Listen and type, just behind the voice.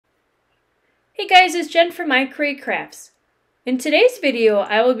Hey guys, it's Jen from iCreate Crafts. In today's video,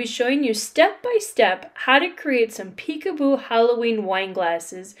 I will be showing you step by step how to create some peekaboo Halloween wine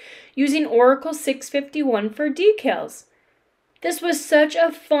glasses using Oracle 651 for decals. This was such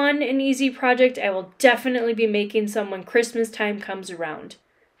a fun and easy project. I will definitely be making some when Christmas time comes around.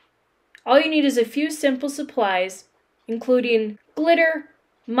 All you need is a few simple supplies, including glitter,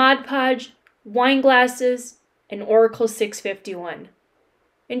 Mod Podge, wine glasses, and Oracle 651.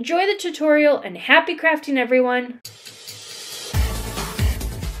 Enjoy the tutorial and happy crafting, everyone!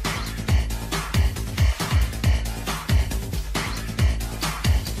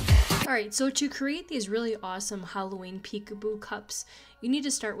 Alright, so to create these really awesome Halloween peekaboo cups, you need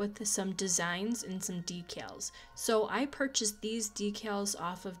to start with some designs and some decals. So I purchased these decals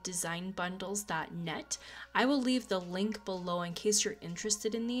off of designbundles.net. I will leave the link below in case you're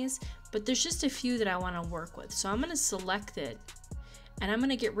interested in these, but there's just a few that I want to work with. So I'm going to select it, and I'm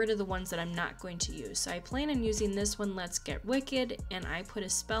going to get rid of the ones that I'm not going to use. So I plan on using this one, Let's Get Wicked, and I Put a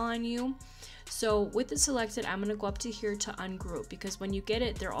Spell on You. So with it selected, I'm going to go up to here to ungroup, because when you get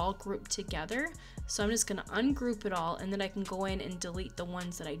it, they're all grouped together. So I'm just going to ungroup it all, and then I can go in and delete the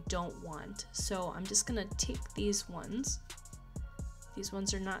ones that I don't want. So I'm just going to take these ones. These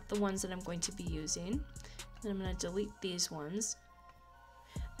ones are not the ones that I'm going to be using. Then I'm going to delete these ones.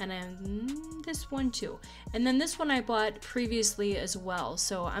 And then this one too. And then this one I bought previously as well.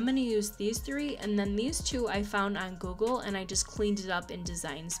 So I'm going to use these three, and then these two I found on Google and I just cleaned it up in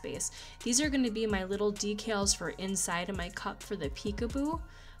Design Space. These are going to be my little decals for inside of my cup for the peekaboo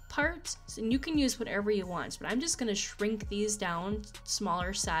part. And you can use whatever you want, but I'm just going to shrink these down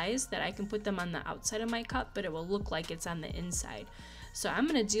smaller size that I can put them on the outside of my cup, but it will look like it's on the inside. So I'm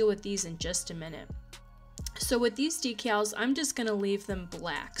going to deal with these in just a minute. So with these decals, I'm just going to leave them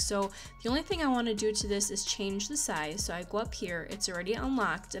black. So the only thing I want to do to this is change the size. So I go up here, it's already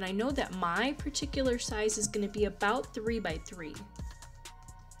unlocked, and I know that my particular size is going to be about 3 by 3.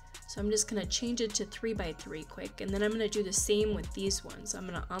 So I'm just going to change it to 3 by 3 quick, and then I'm going to do the same with these ones. I'm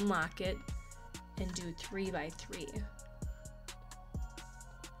going to unlock it and do 3 by 3.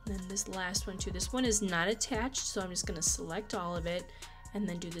 And then this last one too. This one is not attached, so I'm just going to select all of it and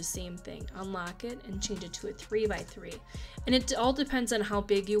then do the same thing, unlock it and change it to a 3 by 3. And it all depends on how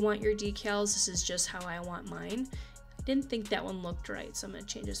big you want your decals. This is just how I want mine. I didn't think that one looked right, so I'm going to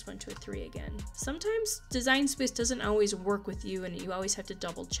change this one to a 3 again. Sometimes Design Space doesn't always work with you, and you always have to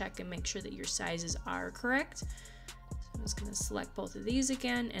double check and make sure that your sizes are correct. I'm just going to select both of these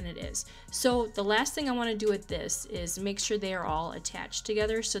again, and it is. So the last thing I want to do with this is make sure they are all attached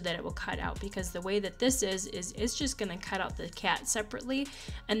together so that it will cut out, because the way that this is it's just going to cut out the cat separately,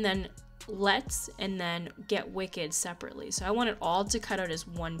 and then Let's and then Get Wicked separately. So I want it all to cut out as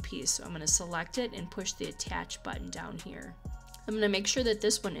one piece. So I'm going to select it and push the attach button down here. I'm going to make sure that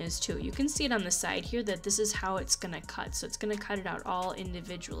this one is too. You can see it on the side here that this is how it's going to cut. So it's going to cut it out all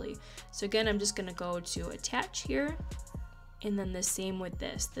individually. So again, I'm just going to go to attach here. And then the same with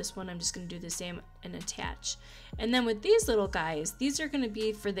this. This one I'm just going to do the same and attach. And then with these little guys, these are going to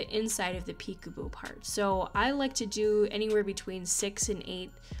be for the inside of the peekaboo part. So I like to do anywhere between 6 and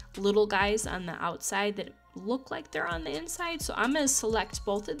 8 little guys on the outside that look like they're on the inside. So I'm going to select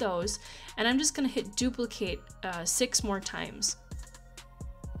both of those, and I'm just going to hit duplicate 6 more times.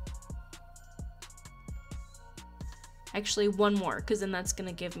 Actually, one more, because then that's going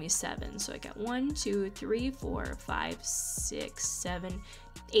to give me 7. So I got 1, 2, 3, 4, 5, 6, 7,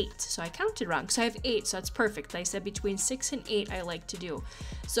 8. So I counted wrong. So I have 8. So that's perfect. Like I said, between 6 and 8 I like to do.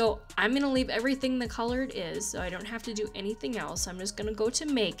 So I'm going to leave everything the color it is, so I don't have to do anything else. I'm just going to go to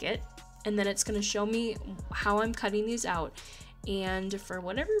Make It, and then it's going to show me how I'm cutting these out. And for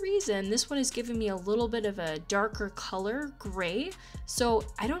whatever reason, this one is giving me a little bit of a darker color, gray. So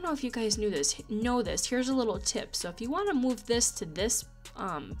I don't know if you guys know this. Here's a little tip. So if you want to move this to this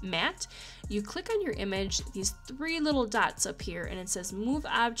mat, you click on your image, these 3 little dots up here, and it says Move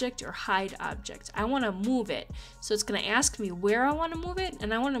Object or Hide Object. I want to move it. So it's going to ask me where I want to move it,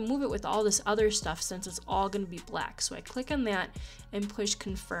 and I want to move it with all this other stuff since it's all going to be black. So I click on that and push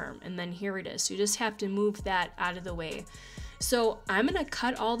Confirm, and then here it is. So you just have to move that out of the way. So I'm going to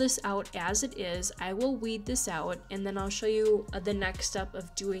cut all this out as it is. I will weed this out, and then I'll show you the next step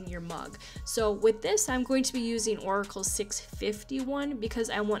of doing your mug. So with this, I'm going to be using Oracle 651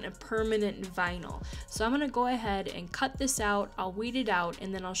 because I want a permanent vinyl. So I'm going to go ahead and cut this out. I'll weed it out,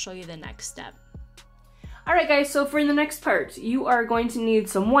 and then I'll show you the next step. Alright guys, so for the next part, you are going to need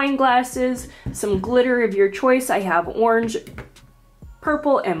some wine glasses, some glitter of your choice. I have orange,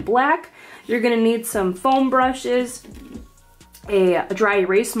 purple, and black. You're going to need some foam brushes, a dry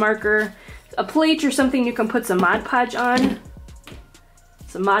erase marker, a plate or something you can put some Mod Podge on,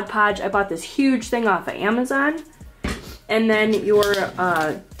 some Mod Podge. I bought this huge thing off of Amazon. And then your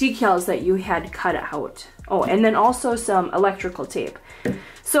decals that you had cut out. Oh, and then also some electrical tape.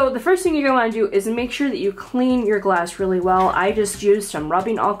 So the first thing you're gonna wanna do is make sure that you clean your glass really well. I just used some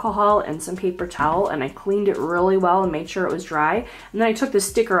rubbing alcohol and some paper towel, and I cleaned it really well and made sure it was dry. And then I took the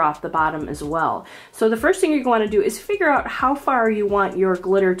sticker off the bottom as well. So the first thing you're gonna do is figure out how far you want your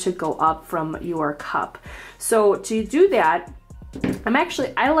glitter to go up from your cup. So to do that,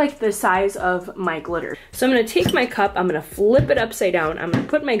 I like the size of my glitter. So I'm gonna take my cup, I'm gonna flip it upside down, I'm gonna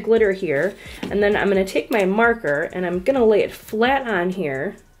put my glitter here, and then I'm gonna take my marker and I'm gonna lay it flat on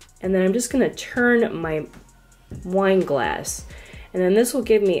here, and then I'm just gonna turn my wine glass. And then this will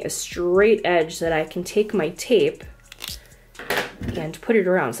give me a straight edge that I can take my tape and put it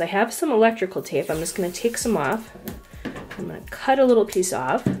around. So I have some electrical tape, I'm just gonna take some off. I'm gonna cut a little piece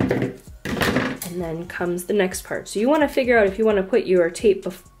off. And then comes the next part. So you want to figure out if you want to put your tape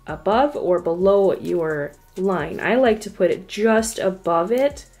above or below your line. I like to put it just above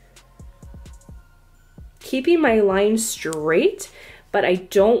it, keeping my line straight, but I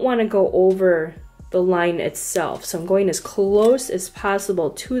don't want to go over the line itself. So I'm going as close as possible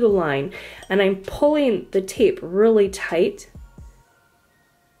to the line, and I'm pulling the tape really tight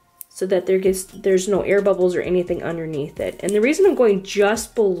so that there's no air bubbles or anything underneath it. And the reason I'm going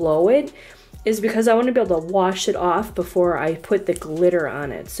just below it is because I want to be able to wash it off before I put the glitter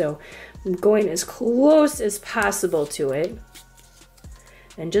on it. So I'm going as close as possible to it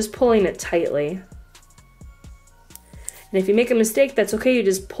and just pulling it tightly. And if you make a mistake, that's okay, you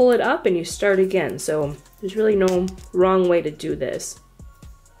just pull it up and you start again. So there's really no wrong way to do this.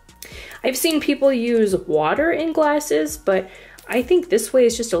 I've seen people use water in glasses, but I think this way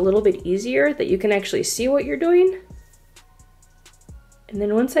is just a little bit easier, that you can actually see what you're doing. And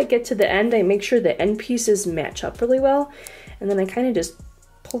then once I get to the end, I make sure the end pieces match up really well. And then I kind of just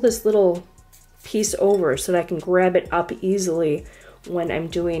pull this little piece over so that I can grab it up easily when I'm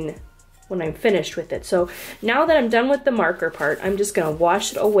finished with it. So now that I'm done with the marker part, I'm just gonna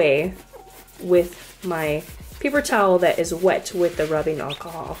wash it away with my paper towel that is wet with the rubbing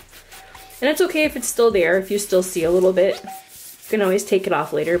alcohol. And it's okay if it's still there, if you still see a little bit. You can always take it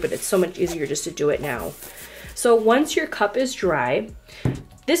off later, but it's so much easier just to do it now. So once your cup is dry,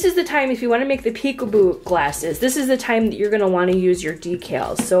 this is the time, if you want to make the peekaboo glasses, this is the time that you're going to want to use your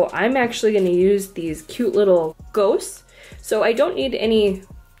decals. So I'm actually going to use these cute little ghosts. So I don't need any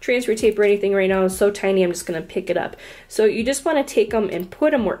transfer tape or anything right now. It's so tiny, I'm just going to pick it up. So you just want to take them and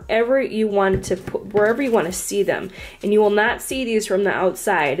put them wherever you want to wherever you want to see them. And you will not see these from the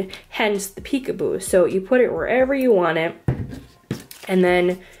outside, hence the peekaboo. So you put it wherever you want it, and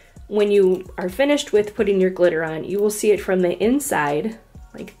then when you are finished with putting your glitter on, you will see it from the inside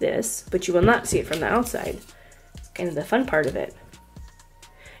like this, but you will not see it from the outside. It's kind of the fun part of it.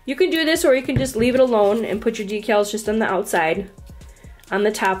 You can do this, or you can just leave it alone and put your decals just on the outside, on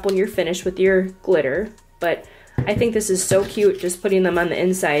the top when you're finished with your glitter. But I think this is so cute, just putting them on the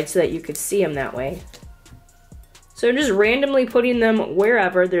inside so that you could see them that way. So I'm just randomly putting them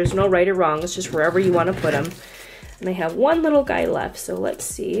wherever. There's no right or wrong, it's just wherever you want to put them. And I have one little guy left, so let's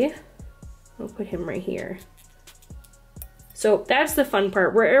see. I'll put him right here. So that's the fun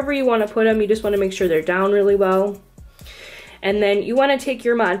part. Wherever you want to put them, you just want to make sure they're down really well. And then you want to take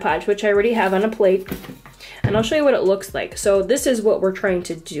your Mod Podge, which I already have on a plate, and I'll show you what it looks like. So this is what we're trying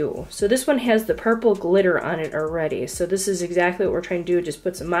to do. So this one has the purple glitter on it already. So this is exactly what we're trying to do. Just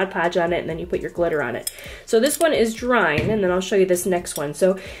put some Mod Podge on it, and then you put your glitter on it. So this one is drying, and then I'll show you this next one.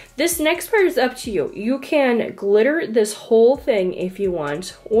 So this next part is up to you. You can glitter this whole thing if you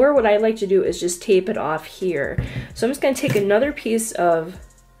want, or what I like to do is just tape it off here. So I'm just going to take another piece of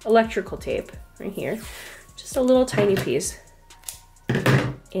electrical tape right here, just a little tiny piece.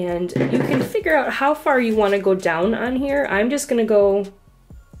 And you can figure out how far you want to go down on here. I'm just going to go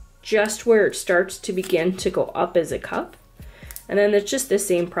just where it starts to begin to go up as a cup. And then it's just the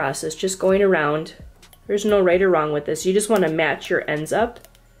same process, just going around. There's no right or wrong with this. You just want to match your ends up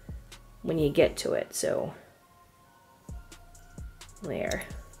when you get to it. So there.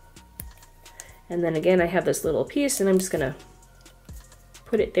 And then again, I have this little piece, and I'm just going to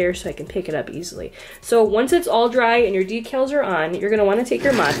put it there so I can pick it up easily. So once it's all dry and your decals are on, you're going to want to take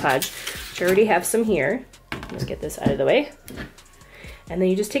your Mod Podge, which I already have some here. Let's get this out of the way. And then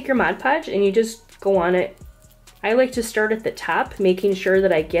you just take your Mod Podge and you just go on it. I like to start at the top, making sure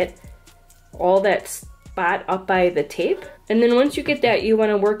that I get all that spot up by the tape. And then once you get that, you want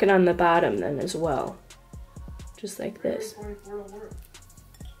to work it on the bottom then as well. Just like this.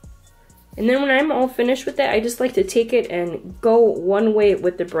 And then when I'm all finished with that, I just like to take it and go one way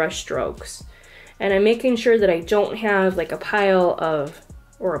with the brush strokes. And I'm making sure that I don't have like a pile of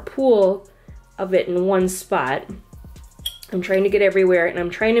or a pool of it in one spot. I'm trying to get everywhere, and I'm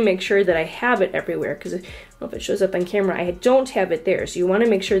trying to make sure that I have it everywhere, because I don't know if it shows up on camera, I don't have it there. So you want to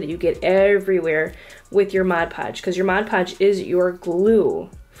make sure that you get everywhere with your Mod Podge, because your Mod Podge is your glue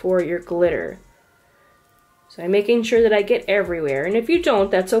for your glitter. So I'm making sure that I get everywhere, and if you don't,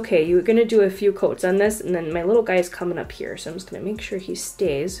 that's okay. You're going to do a few coats on this, and then my little guy's coming up here, so I'm just going to make sure he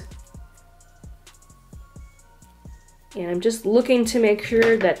stays. And I'm just looking to make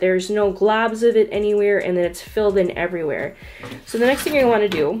sure that there's no globs of it anywhere and that it's filled in everywhere. So the next thing you're going to want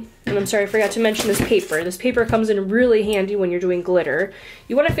to do, and I'm sorry I forgot to mention this paper. This paper comes in really handy when you're doing glitter.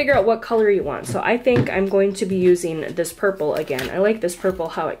 You want to figure out what color you want. So I think I'm going to be using this purple again. I like this purple,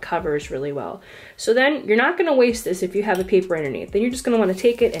 how it covers really well. So then you're not going to waste this if you have a paper underneath. Then you're just going to want to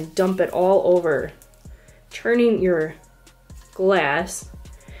take it and dump it all over, turning your glass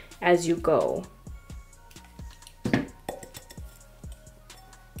as you go.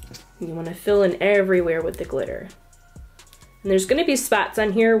 You want to fill in everywhere with the glitter. And there's going to be spots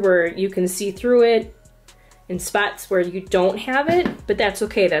on here where you can see through it and spots where you don't have it, but that's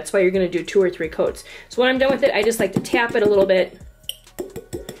okay. That's why you're going to do 2 or 3 coats. So when I'm done with it, I just like to tap it a little bit,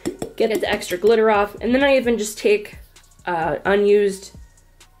 get the extra glitter off, and then I even just take unused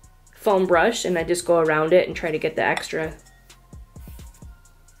foam brush and I just go around it and try to get the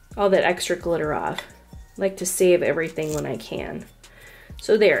all that extra glitter off. I like to save everything when I can.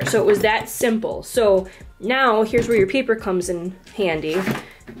 So there, so it was that simple. So now here's where your paper comes in handy,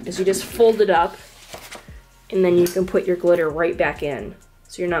 is you just fold it up and then you can put your glitter right back in.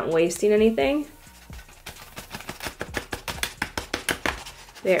 So you're not wasting anything.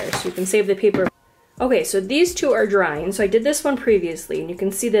 There, so you can save the paper. Okay, so these two are drying. So I did this one previously and you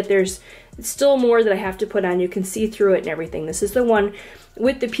can see that there's still more that I have to put on. You can see through it and everything. This is the one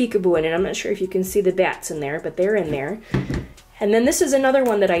with the peekaboo in it. I'm not sure if you can see the bats in there, but they're in there. And then this is another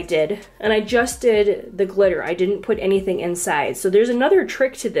one that I did, and I just did the glitter. I didn't put anything inside. So there's another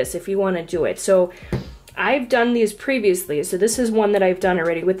trick to this if you want to do it. So I've done these previously. So this is one that I've done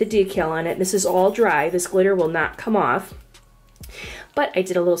already with the decal on it. This is all dry. This glitter will not come off. But I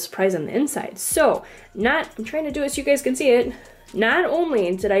did a little surprise on the inside. So I'm trying to do it so you guys can see it. Not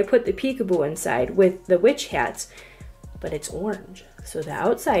only did I put the peekaboo inside with the witch hats, but it's orange. So the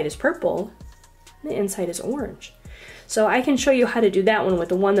outside is purple, and the inside is orange. So I can show you how to do that one with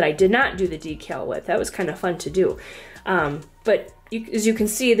the one that I did not do the decal with. That was kind of fun to do. But as you can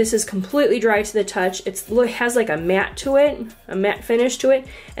see, this is completely dry to the touch. It has like a matte to it, a matte finish to it.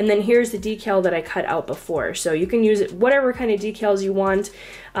 And then here's the decal that I cut out before. So you can use it whatever kind of decals you want.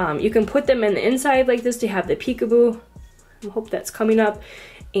 You can put them in the inside like this to have the peekaboo. I hope that's coming up.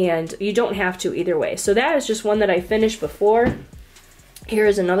 And you don't have to either way. So that is just one that I finished before.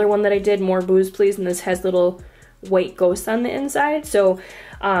 Here's another one that I did, more booze please, and this has little white ghosts on the inside. So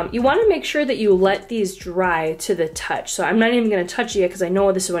you want to make sure that you let these dry to the touch. So I'm not even going to touch it yet because I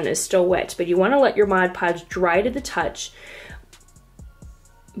know this one is still wet, but you want to let your Mod Podge dry to the touch.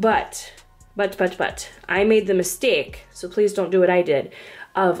 But I made the mistake, so please don't do what I did,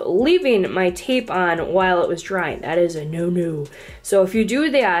 of leaving my tape on while it was drying. That is a no-no. So if you do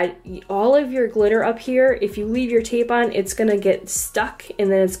that, all of your glitter up here, if you leave your tape on, it's gonna get stuck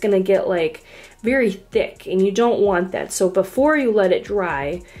and then it's gonna get like very thick, and you don't want that. So before you let it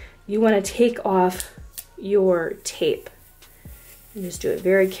dry, you want to take off your tape. And just do it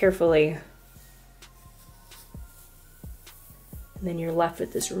very carefully. And then you're left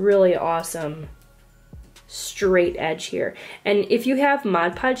with this really awesome straight edge here. And if you have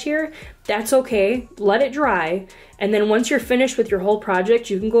Mod Podge here, that's okay. Let it dry. And then once you're finished with your whole project,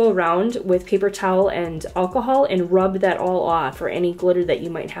 you can go around with paper towel and alcohol and rub that all off, or any glitter that you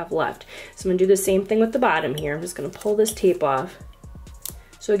might have left. So I'm gonna do the same thing with the bottom here. I'm just gonna pull this tape off.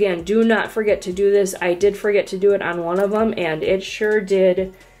 So again, do not forget to do this. I did forget to do it on one of them, and it sure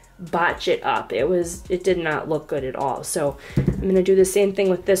did botch it up. It did not look good at all. So I'm gonna do the same thing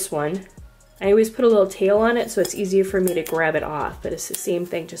with this one. I always put a little tail on it so it's easier for me to grab it off, but it's the same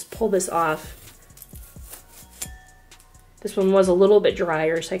thing. Just pull this off. This one was a little bit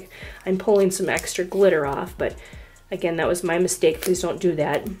drier, so I'm pulling some extra glitter off, but again, that was my mistake. Please don't do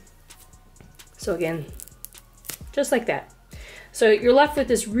that. So again, just like that. So you're left with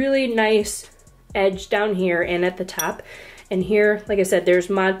this really nice edge down here and at the top. And here, like I said, there's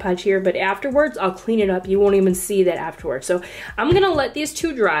Mod Podge here, but afterwards, I'll clean it up. You won't even see that afterwards. So I'm gonna let these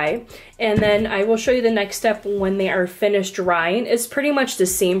two dry, and then I will show you the next step when they are finished drying. It's pretty much the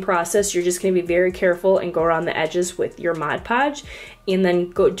same process. You're just gonna be very careful and go around the edges with your Mod Podge, and then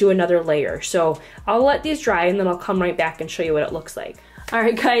go do another layer. So I'll let these dry, and then I'll come right back and show you what it looks like. All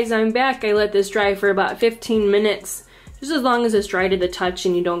right, guys, I'm back. I let this dry for about 15 minutes. Just as long as it's dry to the touch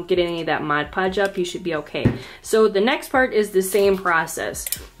and you don't get any of that Mod Podge up, you should be okay. So the next part is the same process,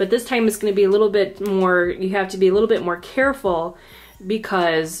 but this time it's going to be a little bit more, you have to be a little bit more careful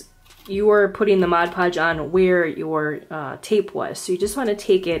because you are putting the Mod Podge on where your tape was. So you just want to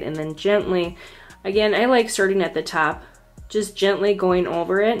take it and then gently, again, I like starting at the top, just gently going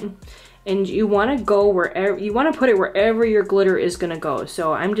over it. And you want to go wherever, you want to put it wherever your glitter is going to go.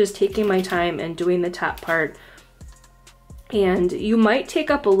 So I'm just taking my time and doing the top part. And you might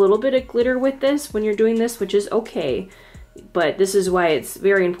take up a little bit of glitter with this when you're doing this, which is okay. But this is why it's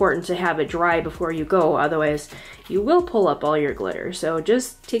very important to have it dry before you go. Otherwise, you will pull up all your glitter. So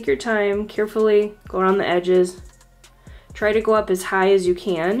just take your time, carefully go around the edges. Try to go up as high as you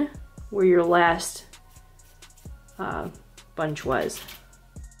can where your last bunch was.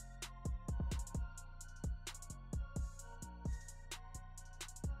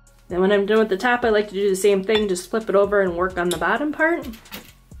 Then when I'm done with the top, I like to do the same thing, just flip it over and work on the bottom part.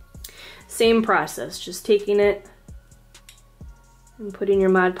 Same process, just taking it and putting your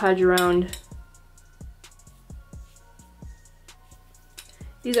Mod Podge around.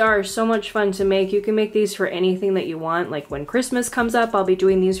 These are so much fun to make. You can make these for anything that you want. Like when Christmas comes up, I'll be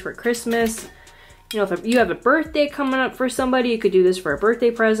doing these for Christmas. You know, if you have a birthday coming up for somebody, you could do this for a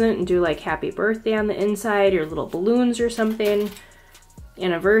birthday present and do like happy birthday on the inside or little balloons or something.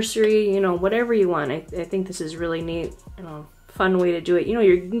 Anniversary, you know, whatever you want. I think this is really neat, you know, fun way to do it. You know,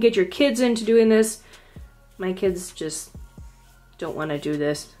 you can get your kids into doing this. My kids just don't want to do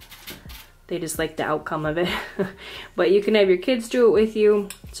this. They just like the outcome of it. But you can have your kids do it with you.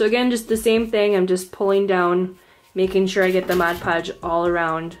 So again, just the same thing. I'm just pulling down, making sure I get the Mod Podge all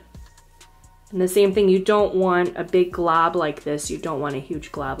around. And the same thing, you don't want a big glob like this. You don't want a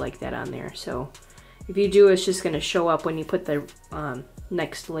huge glob like that on there. So if you do, it's just going to show up when you put the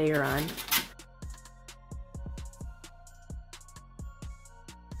next layer on.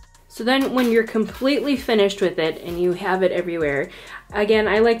 So then when you're completely finished with it and you have it everywhere, again,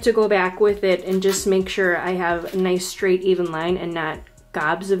 I like to go back with it and just make sure I have a nice straight even line and not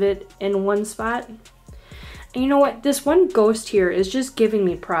gobs of it in one spot. And you know what? This one ghost here is just giving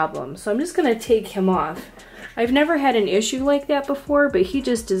me problems. So I'm just going to take him off. I've never had an issue like that before, but he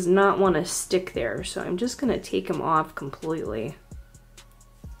just does not want to stick there. So I'm just going to take him off completely.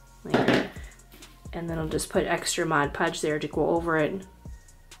 There. And then I'll just put extra Mod Podge there to go over it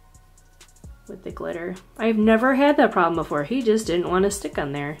with the glitter. I've never had that problem before. He just didn't want to stick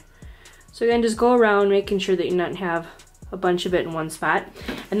on there. So again, just go around making sure that you don't have a bunch of it in one spot.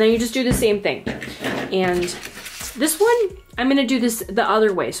 And then you just do the same thing. And this one, I'm going to do this the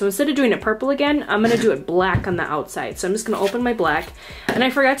other way. So instead of doing it purple again, I'm going to do it black on the outside. So I'm just going to open my black. And I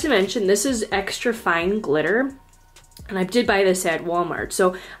forgot to mention, this is extra fine glitter. And I did buy this at Walmart.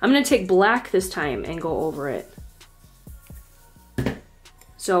 So I'm going to take black this time and go over it.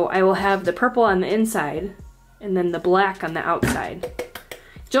 So I will have the purple on the inside and then the black on the outside.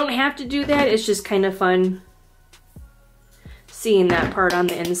 Don't have to do that. It's just kind of fun seeing that part on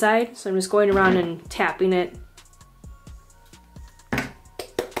the inside. So I'm just going around and tapping it.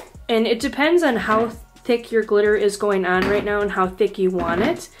 And it depends on how thick your glitter is going on right now and how thick you want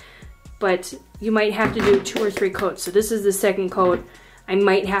it. But you might have to do 2 or 3 coats. So this is the second coat. I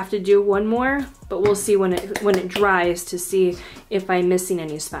might have to do one more, but we'll see when it dries to see if I'm missing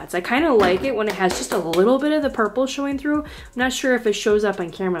any spots. I kind of like it when it has just a little bit of the purple showing through. I'm not sure if it shows up on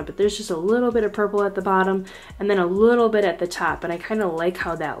camera, but there's just a little bit of purple at the bottom and then a little bit at the top, and I kind of like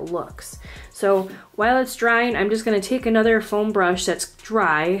how that looks. So while it's drying, I'm just going to take another foam brush that's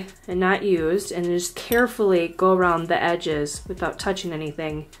dry and not used and just carefully go around the edges without touching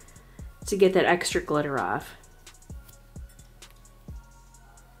anything to get that extra glitter off.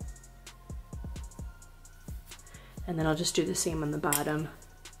 And then I'll just do the same on the bottom.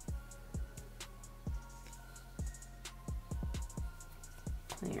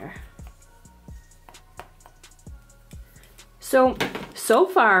 There. So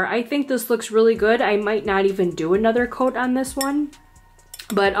far, I think this looks really good. I might not even do another coat on this one,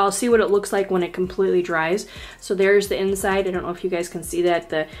 but I'll see what it looks like when it completely dries. So there's the inside. I don't know if you guys can see that.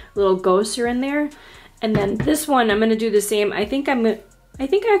 The little ghosts are in there. And then this one, I'm gonna do the same. I think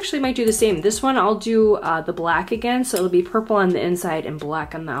I actually might do the same. This one I'll do the black again, so it'll be purple on the inside and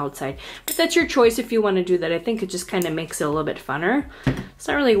black on the outside. But that's your choice if you want to do that. I think it just kind of makes it a little bit funner. It's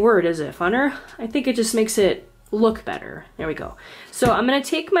not really a word, is it? Funner? I think it just makes it look better. There we go. So I'm going to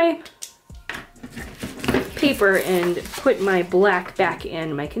take my paper and put my black back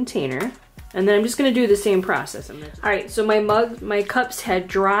in my container. And then I'm just going to do the same process. Alright, so my cups had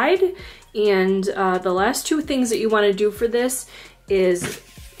dried. And the last 2 things that you want to do for this is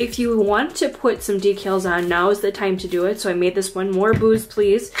If you want to put some decals on, now is the time to do it. So I made this one, more booze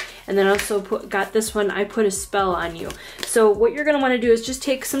please. And then also got this one, I put a spell on you. So what you're gonna wanna do is just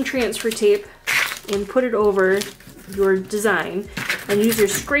take some transfer tape and put it over your design and use your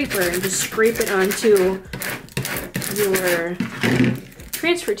scraper and just scrape it onto your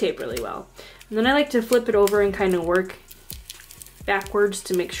transfer tape really well. And then I like to flip it over and kind of work backwards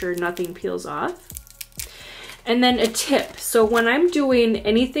to make sure nothing peels off. And then a tip. So when I'm doing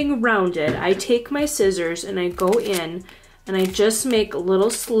anything rounded, I take my scissors and I go in and I just make little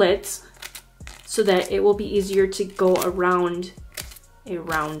slits so that it will be easier to go around a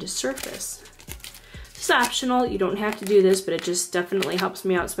round surface. It's optional, you don't have to do this, but it just definitely helps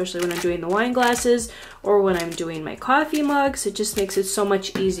me out, especially when I'm doing the wine glasses or when I'm doing my coffee mugs. It just makes it so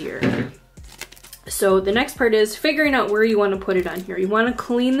much easier. So the next part is figuring out where you want to put it on here. You want to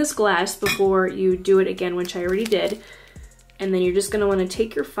clean this glass before you do it again, which I already did. And then you're just going to want to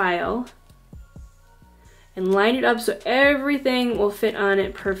take your file and line it up so everything will fit on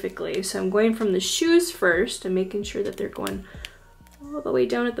it perfectly. So I'm going from the shoes first and making sure that they're going all the way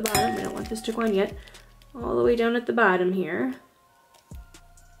down at the bottom. I don't want this to go on yet. All the way down at the bottom here.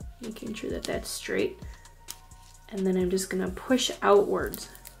 Making sure that that's straight. And then I'm just going to push outwards.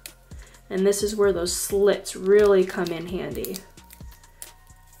 And this is where those slits really come in handy.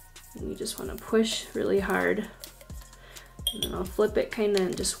 And you just want to push really hard. And then I'll flip it kind of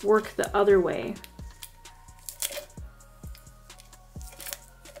and just work the other way.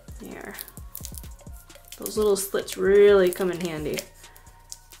 There. Those little slits really come in handy.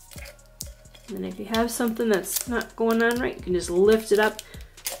 And then if you have something that's not going on right, you can just lift it up.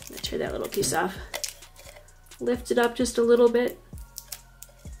 I'm gonna tear that little piece off. Lift it up just a little bit.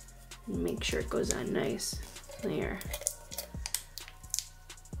 And make sure it goes on nice. There.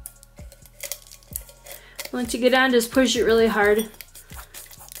 Once you get on, just push it really hard.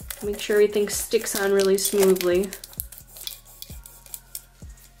 Make sure everything sticks on really smoothly.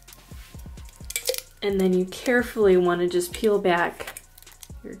 And then you carefully want to just peel back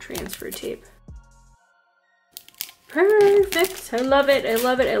your transfer tape. Perfect! I love it, I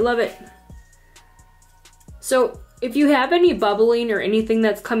love it, I love it. So if you have any bubbling or anything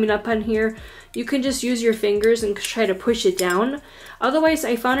that's coming up on here, you can just use your fingers and try to push it down. Otherwise,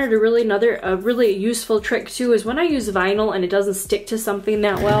 I found it a really useful trick too is when I use vinyl and it doesn't stick to something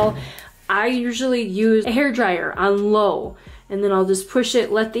that well, I usually use a hairdryer on low. And then I'll just push it,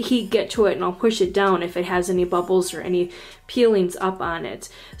 let the heat get to it, and I'll push it down if it has any bubbles or any peelings up on it.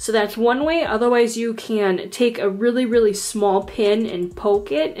 So that's one way. Otherwise, you can take a really, really small pin and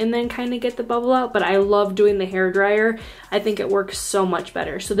poke it and then kind of get the bubble out. But I love doing the hairdryer. I think it works so much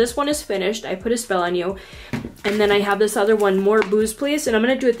better. So this one is finished. I put a spell on you. And then I have this other one, more booze please, and I'm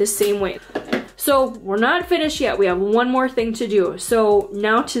going to do it the same way. So we're not finished yet. We have one more thing to do. So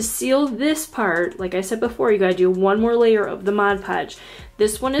now to seal this part, like I said before, you gotta do one more layer of the Mod Podge.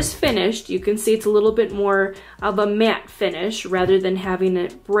 This one is finished. You can see it's a little bit more of a matte finish rather than having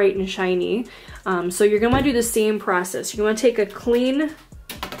it bright and shiny. So you're gonna wanna do the same process. You're gonna take a clean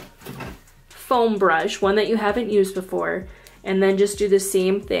foam brush, one that you haven't used before, and then just do the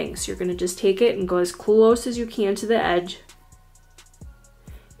same thing. So you're gonna just take it and go as close as you can to the edge.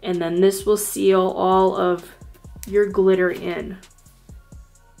 And then this will seal all of your glitter in.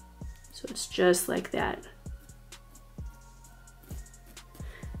 So it's just like that.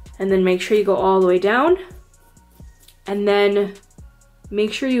 And then make sure you go all the way down. And then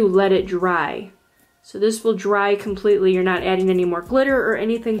make sure you let it dry. So this will dry completely. You're not adding any more glitter or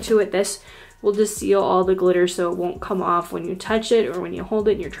anything to it. This will just seal all the glitter so it won't come off when you touch it or when you hold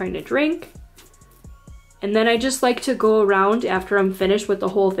it and you're trying to drink. And then I just like to go around after I'm finished with the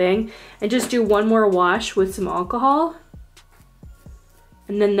whole thing and just do one more wash with some alcohol.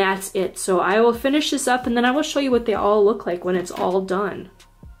 And then that's it. So I will finish this up and then I will show you what they all look like when it's all done.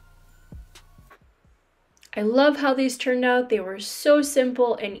 I love how these turned out. They were so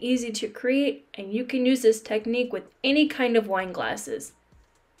simple and easy to create, and you can use this technique with any kind of wine glasses.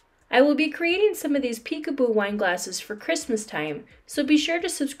 I will be creating some of these peekaboo wine glasses for Christmas time, so be sure to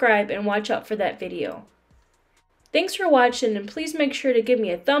subscribe and watch out for that video. Thanks for watching, and please make sure to give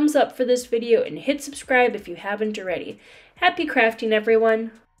me a thumbs up for this video and hit subscribe if you haven't already. Happy crafting,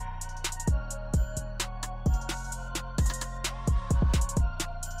 everyone!